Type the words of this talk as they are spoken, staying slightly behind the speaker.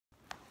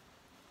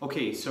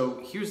Okay,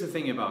 so here's the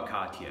thing about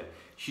Katya.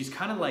 She's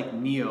kind of like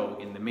Neo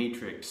in the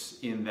Matrix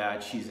in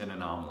that she's an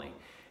anomaly.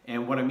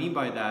 And what I mean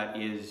by that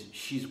is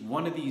she's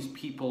one of these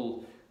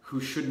people who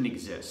shouldn't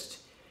exist.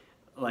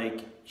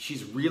 Like,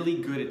 she's really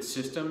good at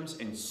systems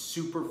and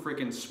super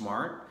freaking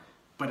smart,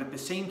 but at the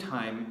same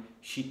time,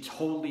 she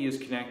totally is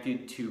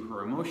connected to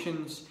her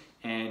emotions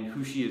and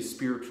who she is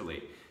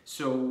spiritually.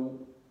 So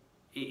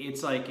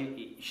it's like,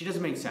 she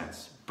doesn't make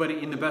sense, but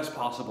in the best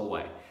possible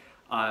way.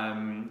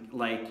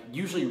 Like,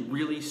 usually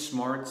really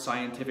smart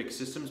scientific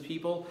systems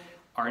people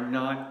are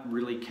not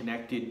really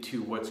connected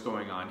to what's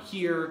going on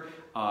here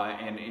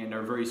and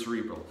are very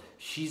cerebral.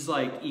 She's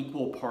like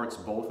equal parts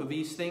both of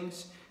these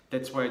things.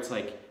 That's why it's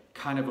like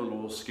kind of a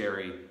little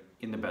scary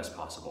in the best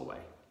possible way.